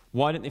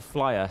 Why don't they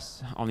fly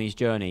us on these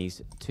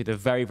journeys to the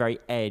very, very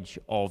edge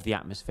of the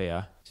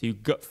atmosphere? So you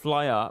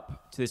fly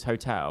up to this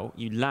hotel,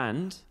 you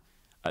land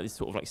at this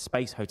sort of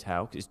space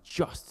hotel, because it's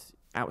just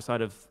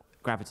outside of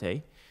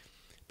gravity,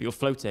 but you're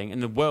floating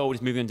and the world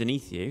is moving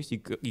underneath you. So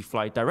you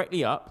fly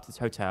directly up to this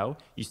hotel,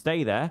 you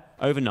stay there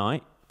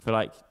overnight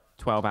for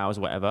 12 hours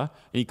or whatever,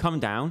 and you come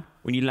down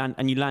when you land,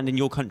 and you land in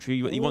your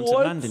country that you want to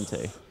land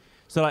into.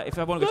 So if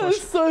I want to go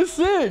That's so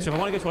sick. So if I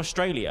want to go to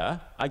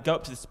Australia, I go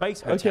up to the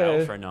space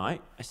hotel for a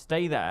night, I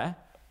stay there,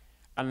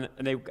 and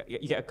you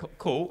get a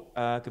call.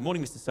 Good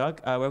morning, Mr. Sugg.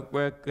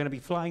 We're going to be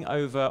flying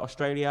over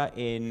Australia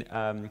in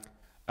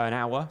an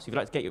hour. So if you'd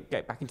like to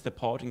get back into the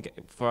pod and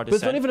for our descent. But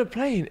it's not even a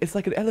plane. It's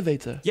like an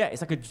elevator. Yeah,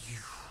 it's like a...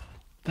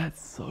 That's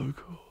so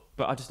cool.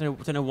 But I just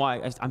don't know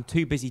why. I'm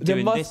too busy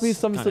doing this. There must be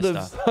some sort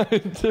of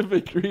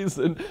scientific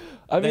reason.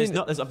 I've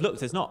looked.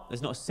 There's not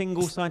a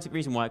single scientific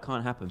reason why it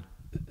can't happen.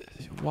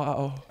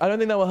 Wow. I don't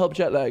think that will help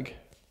jet lag.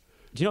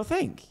 Do you not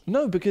think?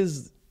 No,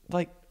 because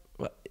like.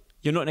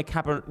 You're not in a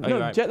cabin.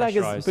 No, jet lag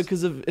is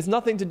because of. It's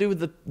nothing to do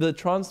with the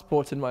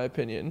transport, in my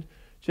opinion.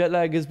 Jet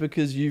lag is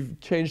because you've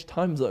changed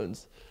time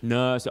zones.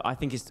 No, so I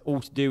think it's all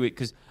to do with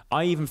because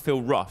I even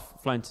feel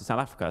rough flying to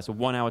South Africa. It's a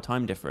 1 hour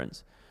time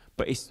difference.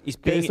 But it's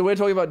being... Okay, so we're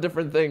talking about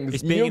different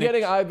things. You're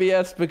getting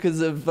IBS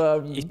because of...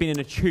 it's been in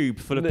a tube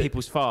full of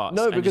people's farts.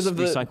 No, because of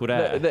recycled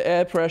air. The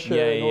air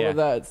pressure and all of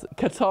that.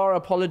 Qatar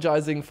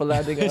apologizing for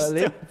landing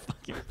early.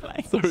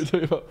 So we're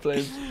talking about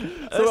planes.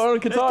 So we're on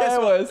Qatar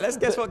Airways. Let's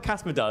guess what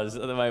Caspar does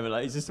at the moment.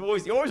 Like, he's just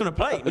always on a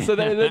plane. So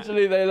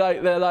they're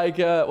like,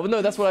 well,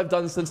 no, that's what I've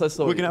done since I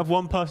saw We're going to have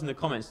one person in the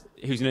comments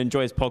who's going to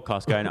enjoy this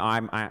podcast going, I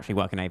actually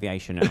work in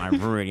aviation and I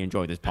really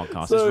enjoyed this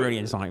podcast. It's really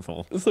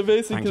insightful. So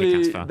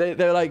basically,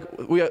 they're like,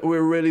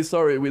 we're really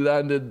sorry we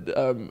landed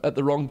at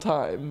the wrong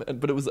time,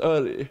 but it was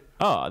early.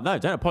 Oh, no,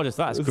 don't apologize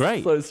for that. It's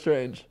great. So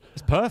strange.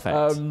 It's perfect.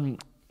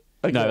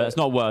 Okay. No, that's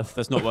not worth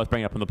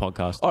bringing up on the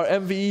podcast. Our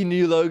MVE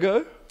new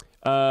logo.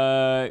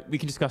 We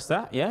can discuss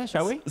that, yeah,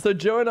 shall we? So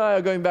Joe and I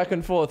are going back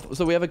and forth.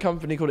 So we have a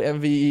company called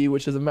MVE,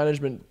 which is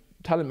a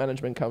talent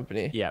management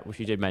company. Yeah, which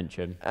you did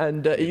mention.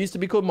 And it used to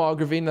be called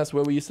Margravine. That's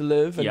where we used to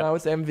live. And now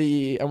it's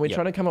MVE. And we're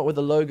trying to come up with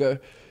a logo.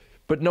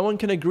 But no one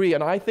can agree.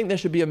 And I think there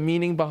should be a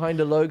meaning behind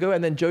a logo.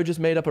 And then Joe just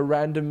made up a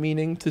random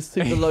meaning to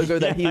suit the logo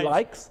that he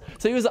likes.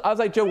 So I was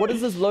like, Joe, what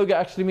does this logo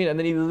actually mean? And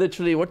then he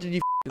literally, what did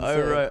you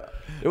say? Right.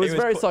 It was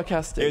very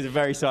sarcastic. It was a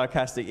very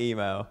sarcastic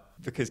email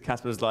because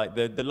Caspar was like,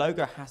 the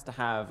logo has to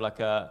have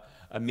like a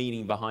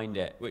meaning behind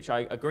it, which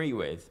I agree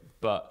with.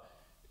 But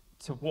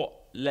to what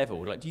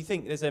level? Like, do you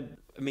think there's a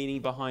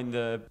meaning behind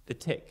the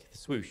tick, the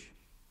swoosh?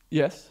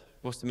 Yes.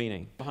 What's the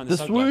meaning behind the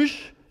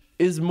swoosh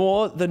is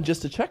more than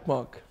just a check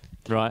mark.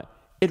 Right.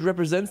 It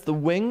represents the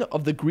wing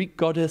of the Greek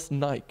goddess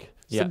Nike,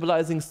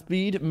 symbolizing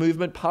speed,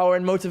 movement, power,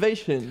 and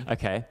motivation.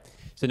 Okay.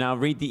 So now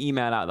read the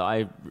email out that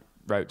I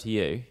wrote to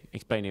you,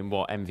 explaining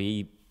what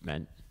MVE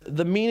meant.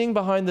 The meaning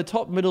behind the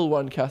top middle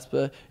one,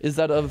 Caspar, is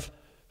that of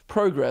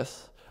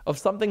progress, of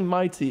something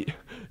mighty.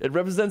 It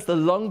represents the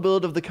long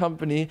build of the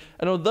company,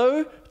 and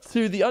although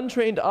to the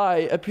untrained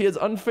eye appears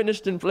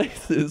unfinished in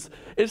places,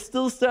 it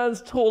still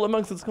stands tall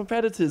amongst its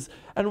competitors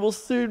and will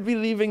soon be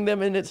leaving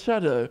them in its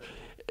shadow.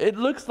 It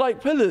looks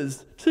like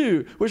pillars,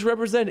 too, which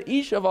represent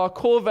each of our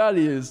core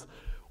values.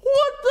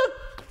 What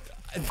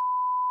the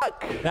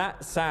fuck?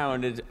 That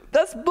sounded...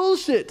 That's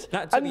bullshit.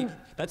 That took me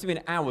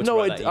an hour to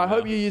write that I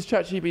hope you use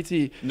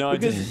ChatGPT. No,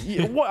 because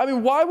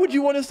why would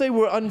you want to say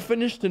we're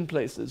unfinished in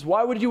places?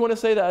 Why would you want to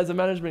say that as a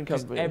management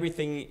company?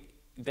 Everything...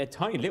 They're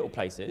tiny little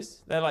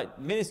places. They're like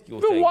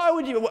minuscule but things. Why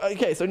would you?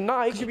 Okay, so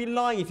Nike. You'd be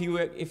lying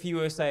if you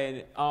were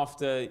saying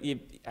after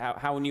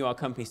how new our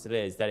company still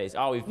is that it's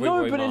we've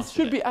no, but it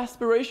should be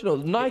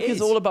aspirational. Nike is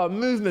all about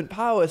movement,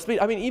 power, speed.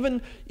 I mean,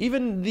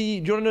 even the.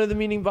 Do you want to know the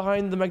meaning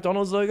behind the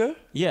McDonald's logo?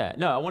 Yeah,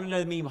 no, I want to know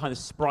the meaning behind the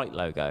Sprite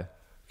logo.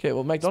 Okay,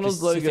 well,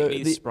 McDonald's logo.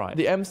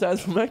 The M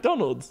stands for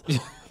McDonald's.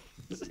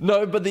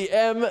 No, but the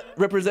M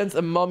represents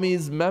a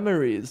mummy's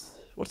memories.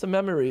 What's a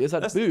memory? Is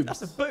that boobs?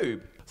 That's a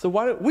boob. So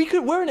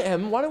we're an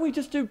M. Why don't we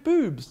just do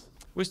boobs?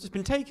 Well, it's just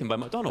been taken by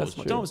McDonald's.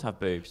 McDonald's have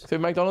boobs. So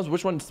McDonald's,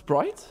 which one?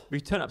 Sprite?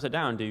 We turn upside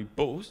down and do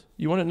balls.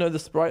 You want to know the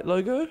Sprite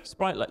logo?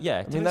 Sprite,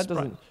 yeah. I mean, that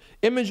doesn't...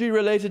 Imagery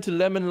related to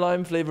lemon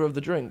lime flavor of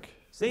the drink.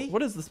 See?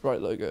 What is the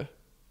Sprite logo?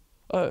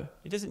 Oh.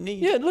 It doesn't need...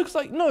 Yeah, it looks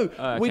like... No,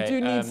 okay, we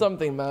do need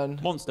something, man.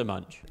 Monster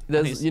Munch.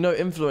 There's,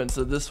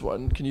 influencer, this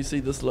one. Can you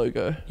see this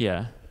logo?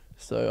 Yeah.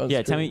 So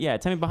tell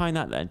me behind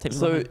that then.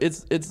 So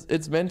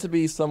it's meant to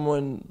be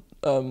someone,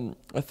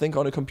 I think,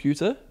 on a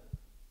computer.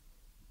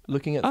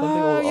 Looking at something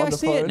or on the phone. I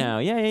see it now.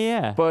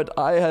 Yeah. But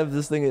I have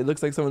this thing, it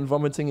looks like someone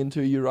vomiting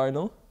into a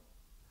urinal.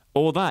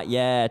 All that,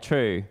 yeah,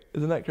 true.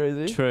 Isn't that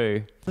crazy?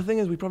 True. The thing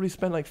is, we probably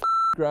spent like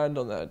grand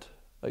on that.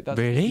 Like that's,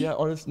 really? Yeah,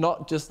 honest.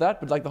 Not just that,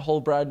 but like the whole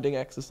branding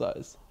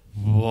exercise.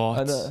 What?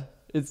 I know.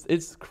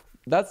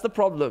 That's the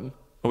problem.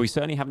 Well, we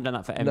certainly haven't done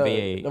that for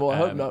MVE. No, well, I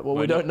hope not. Well,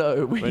 we don't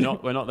know. We're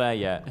not there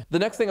yet. The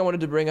next thing I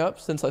wanted to bring up,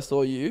 since I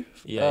saw you,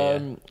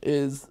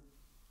 is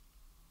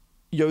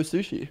Yo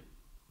Sushi.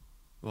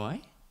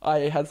 Why? I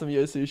had some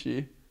Yo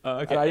Sushi. Oh,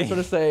 okay. And I just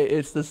want to say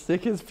it's the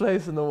sickest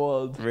place in the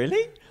world.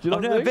 Really?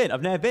 I've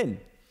never been.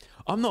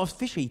 I'm not a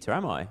fish eater,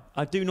 am I?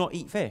 I do not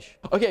eat fish.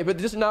 Okay, but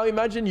just now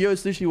imagine Yo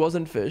Sushi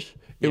wasn't fish.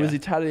 It was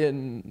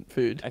Italian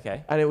food.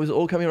 Okay. And it was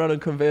all coming around on a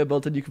conveyor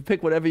belt, and you could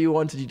pick whatever you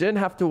wanted. You didn't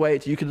have to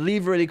wait. You could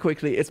leave really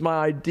quickly. It's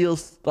my ideal,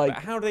 like...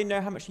 But how do they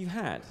know how much you've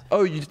had?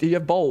 Oh, you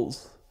have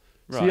bowls.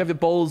 Right. So you have your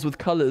bowls with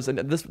colours, and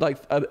this, like,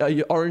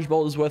 your orange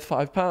bowl is worth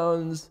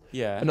 £5.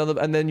 Yeah.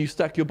 And then you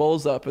stack your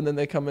bowls up, and then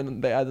they come in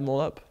and they add them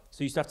all up.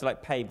 So you still have to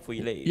like pay before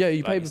you leave? Yeah,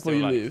 you pay before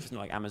you leave. It's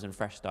not like Amazon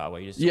Fresh style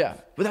where you just... Yeah,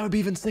 but that would be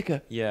even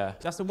sicker. Yeah.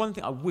 That's the one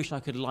thing I wish I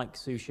could like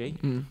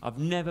sushi. I've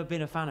never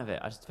been a fan of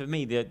it. For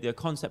me, the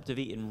concept of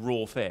eating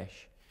raw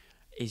fish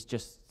is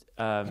just...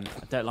 I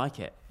don't like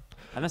it.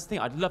 And that's the thing.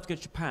 I'd love to go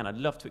to Japan. I'd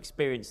love to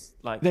experience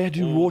like... They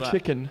do raw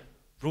chicken.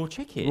 Raw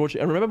chicken? Raw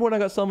chicken. And remember when I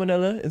got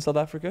salmonella in South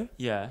Africa?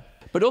 Yeah.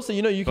 But also,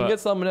 you can get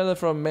salmonella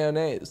from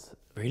mayonnaise.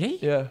 Really?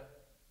 Yeah.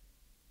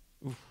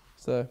 Oof.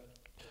 So...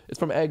 it's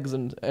from eggs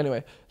and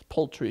anyway,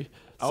 poultry.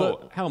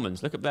 So,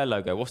 Hellman's. Look up their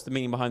logo. What's the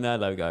meaning behind their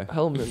logo?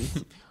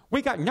 Hellman's.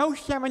 We got no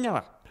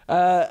salmonella.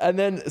 And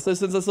then, so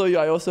since I saw you,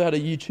 I also had a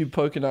YouTube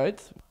poker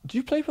night. Do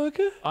you play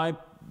poker? I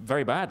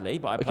very badly,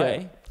 but I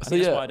play. I So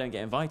think yeah. that's why I don't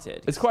get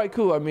invited. It's quite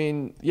cool. I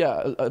mean,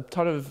 yeah, a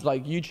ton of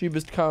like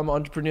YouTubers come,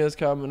 entrepreneurs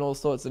come, and all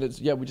sorts. And it's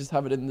we just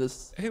have it in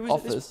this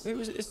office. Who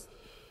was it?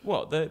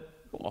 What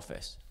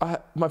office?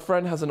 My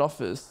friend has an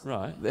office.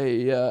 Right.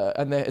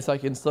 It's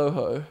like in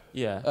Soho.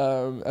 Yeah.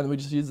 And we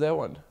just use their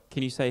one.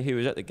 Can you say who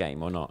was at the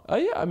game or not? Oh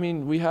yeah, I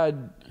mean we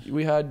had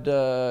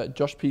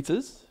Josh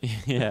Peters.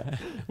 Yeah.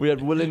 We had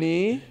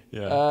Willany.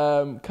 Yeah.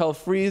 Carl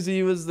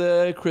Freezy was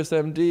there. Chris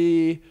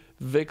MD.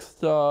 Vic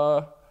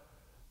Star.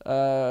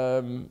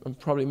 I'm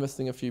probably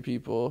missing a few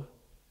people.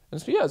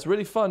 And so it's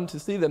really fun to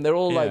see them. They're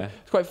all like,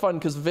 it's quite fun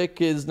because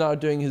Vic is now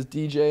doing his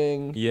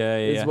DJing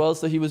as well.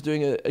 So he was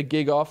doing a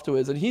gig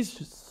afterwards, and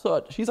he's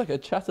like a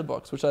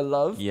chatterbox, which I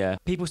love. Yeah.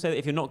 People say that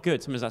if you're not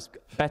good, sometimes that's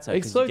better.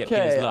 It's okay. You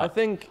get I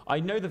think I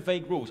know the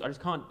vague rules. I just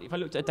can't. If I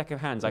looked at a deck of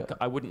hands,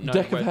 I wouldn't know.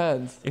 Deck of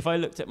hands. If I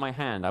looked at my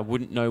hand, I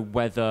wouldn't know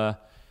whether.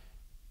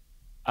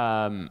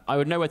 I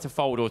would know where to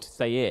fold or to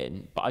stay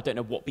in, but I don't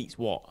know what beats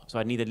what. So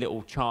I need a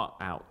little chart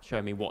out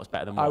showing me what's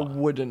better than what. I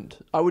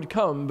wouldn't. I would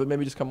come, but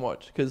maybe just come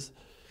watch because.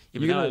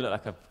 You're gonna look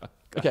like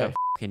a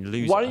fucking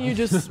loser. Why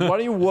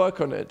don't you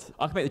work on it?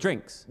 I can make the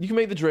drinks. You can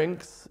make the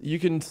drinks. You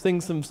can sing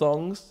some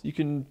songs. You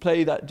can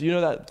play that. Do you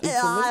know that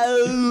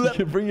instrument? You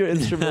can bring your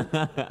instrument.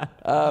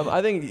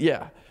 I think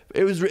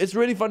it's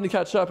really fun to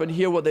catch up and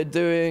hear what they're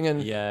doing,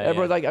 and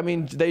everyone like, I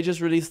mean, they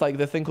just released like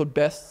the thing called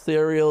Best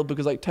Cereal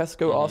because like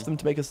Tesco asked them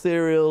to make a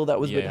cereal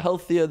that was a bit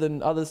healthier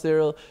than other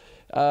cereal.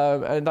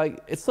 And like,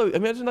 it's so,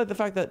 imagine like the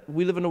fact that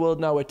we live in a world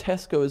now where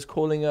Tesco is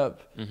calling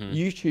up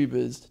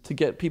YouTubers to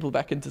get people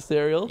back into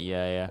cereal.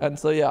 Yeah. And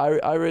so,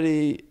 I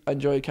really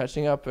enjoy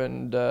catching up,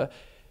 and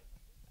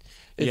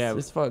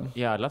it's fun.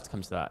 Yeah, I'd love to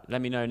come to that.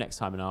 Let me know next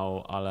time and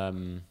I'll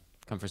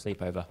come for a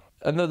sleepover.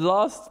 And the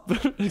last,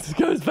 it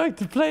goes back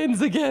to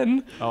planes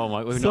again. Oh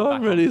my, we're so not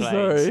I'm back really on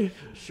planes. sorry.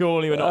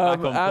 Surely we're not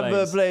back on Amber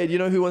planes. Blade, you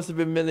know Who Wants to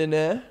Be a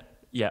Millionaire?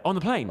 Yeah, on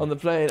the plane. On the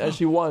plane, and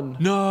she won.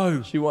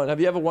 No. She won. Have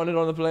you ever won it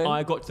on the plane?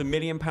 I got to the £1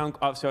 million.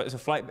 So it's a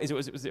flight.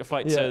 Was it a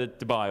flight to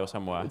Dubai or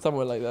somewhere?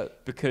 Somewhere like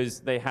that. Because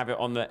they have it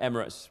on the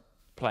Emirates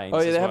planes. Oh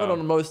yeah, they have it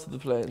on most of the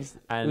planes.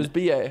 And it was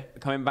BA.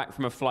 Coming back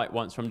from a flight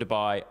once from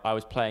Dubai, I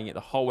was playing it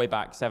the whole way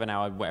back, 7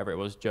 hour, whatever it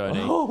was,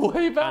 journey. Oh,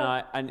 way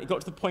back. And it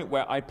got to the point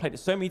where I played it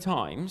so many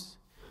times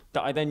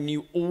that I then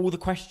knew all the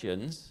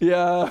questions.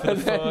 Yeah. For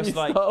the first,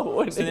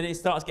 so then it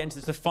starts getting to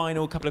the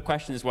final couple of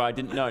questions where I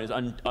didn't know. It was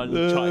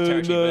uncharted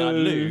territory, but then I'd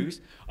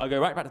lose. I'd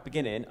go right back to the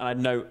beginning and I'd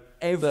know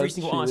every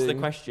single answer to the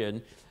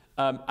question.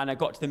 And I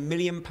got to the £1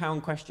 million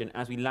question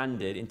as we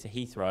landed into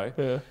Heathrow.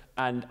 Yeah.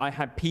 And I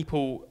had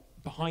people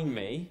behind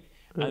me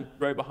and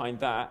row behind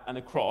that and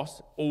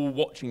across, all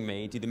watching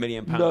me do the £1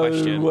 million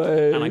question.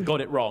 Way. And I got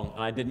it wrong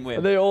and I didn't win.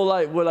 And they all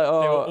were like,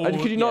 oh. And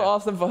could you not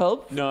ask them for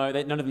help? No,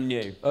 none of them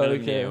knew. None of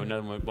them knew. None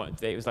of them,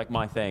 it was like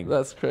my thing.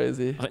 That's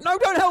crazy. I was like, no,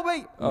 don't help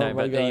me. Oh no,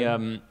 my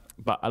God.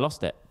 But I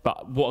lost it.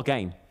 But what a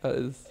game. That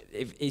is. Do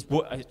you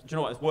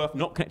know what? It's worth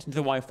not connecting to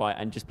the Wi-Fi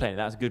and just playing it.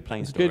 That's a good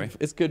playing story.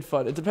 It's good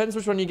fun. It depends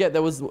which one you get.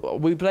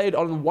 We played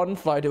on one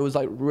flight. It was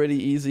like really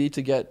easy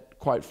to get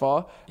quite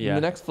far. Yeah. And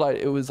the next flight,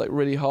 it was like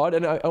really hard.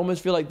 And I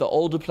almost feel like the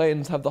older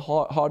planes have the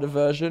harder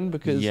version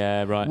because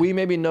we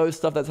maybe know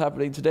stuff that's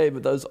happening today,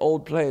 but those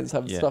old planes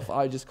have stuff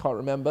I just can't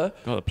remember.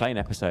 Oh, the plane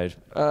episode.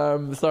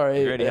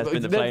 Sorry. It really has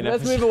been the plane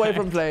episode. Let's move away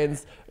from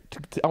planes.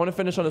 I want to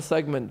finish on a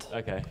segment.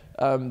 Okay.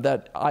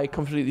 That I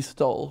completely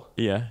stole.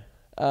 Yeah.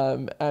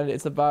 And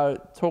it's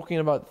about talking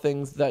about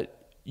things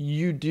that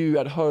you do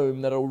at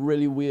home that are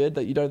really weird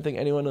that you don't think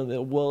anyone in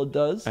the world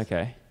does.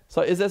 Okay.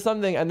 So is there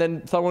something, and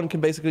then someone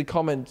can basically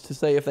comment to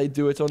say if they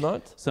do it or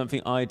not?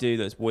 Something I do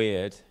that's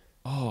weird.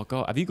 Oh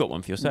God, have you got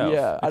one for yourself?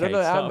 Yeah, I don't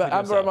know,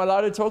 Amber, am I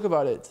allowed to talk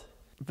about it?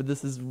 But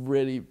this is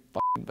really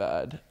fucking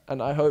bad,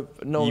 and I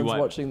hope no one's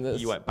watching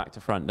this. You went back to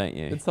front, don't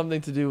you? It's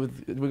something to do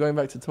with we're going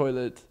back to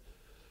toilet.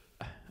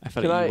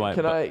 Can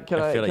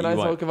I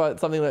talk about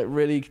something like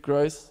really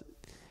gross?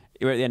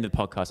 You're at the end of the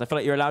podcast. I feel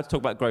like you're allowed to talk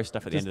about gross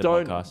stuff at the end of the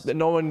podcast.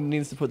 No one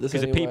needs to put this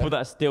anywhere. Because the people that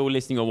are still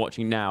listening or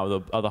watching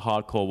now are the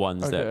hardcore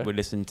ones that would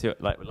listen to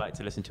would like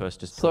to listen to us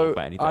just talk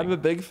about anything. I'm a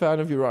big fan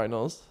of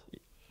urinals.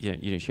 You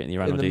don't shit in the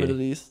urinal, in the Middle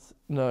East,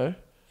 no.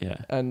 Yeah.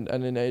 And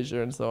in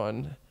Asia and so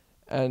on,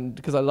 and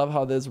because I love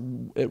how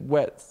it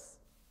wets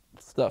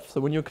stuff.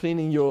 So when you're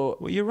cleaning your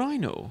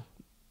urinal.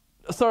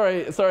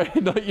 Sorry,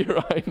 not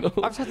urinal.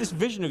 I've had this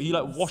vision of you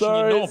like washing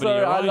your knob in a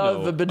urinal. I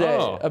love a bidet.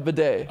 Oh. A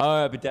bidet.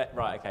 Oh, a bidet.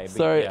 Right.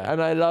 Okay.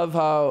 And I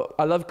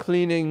love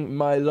cleaning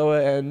my lower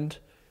end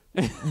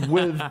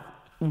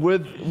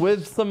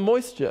with some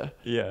moisture.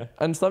 Yeah.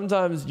 And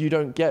sometimes you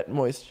don't get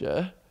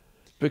moisture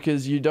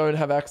because you don't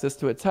have access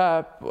to a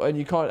tap and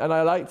you can't. And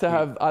I like to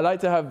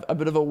have a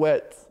bit of a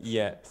wet.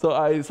 Yeah. So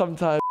I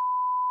sometimes.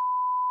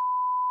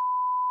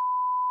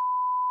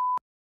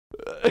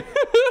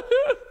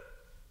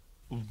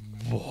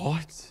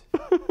 What?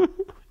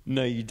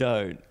 No, you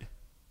don't.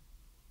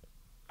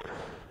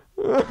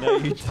 No,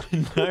 you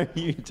don't. No,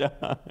 you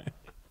don't.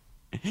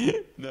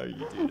 No,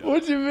 you do not.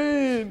 What do you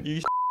mean?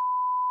 You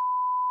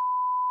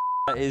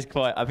that is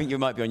quite. I think you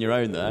might be on your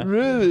own there.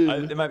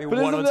 Really? There might be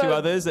But one or isn't two that-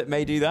 others that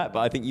may do that, but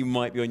I think you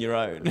might be on your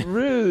own.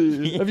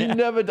 Really? Have you Yeah.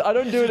 never? I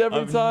don't do it every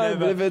I've time.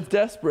 never- But if it's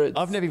desperate.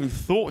 I've never even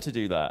thought to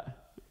do that.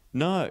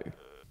 No.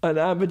 And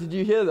Amber, did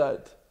you hear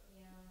that?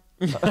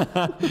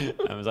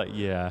 I was like,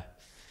 yeah.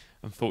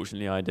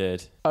 Unfortunately, I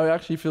did. I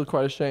actually feel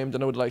quite ashamed,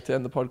 and I would like to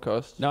end the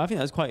podcast. No, I think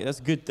that's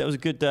good. That was a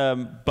good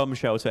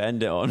bombshell to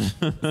end it on.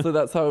 So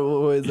that's how it will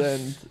always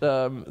end.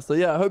 So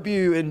yeah, I hope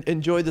you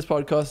enjoyed this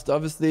podcast.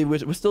 Obviously,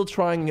 we're still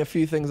trying a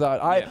few things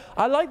out.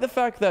 I like the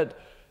fact that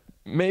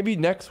maybe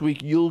next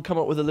week you'll come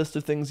up with a list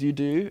of things you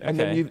do, and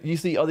then Okay. you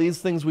see, are these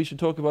things we should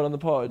talk about on the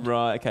pod?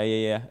 Right.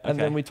 Okay. Yeah. Okay. And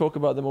then we talk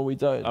about them or we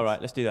don't. All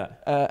right. Let's do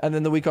that. And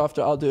then the week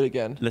after, I'll do it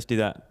again. Let's do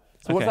that.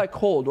 So what's that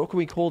called? What can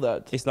we call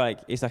that? It's like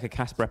a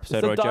Caspar episode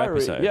It's or a Joe diary.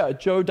 episode. Yeah,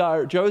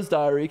 Joe's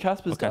diary,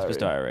 Caspar's Or Caspar's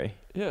diary.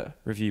 Yeah.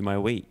 Review my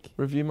week.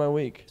 Review my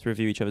week. Let's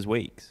review each other's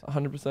weeks.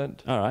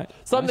 100%. All right.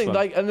 Something Nice one.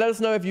 like, and let us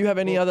know if you have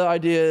any other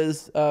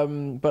ideas.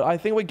 But I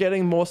think we're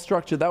getting more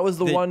structured. That was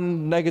the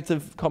one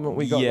negative comment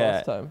we got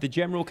last time. The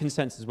general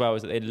consensus as well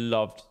is that they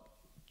loved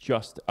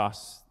just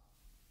us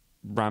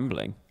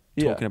rambling,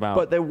 talking about.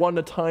 But they want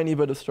a tiny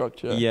bit of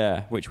structure.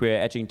 Yeah, which we're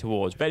edging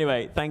towards. But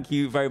anyway, thank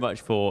you very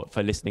much for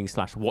listening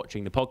 /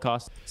 watching the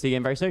podcast. See you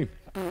again very soon.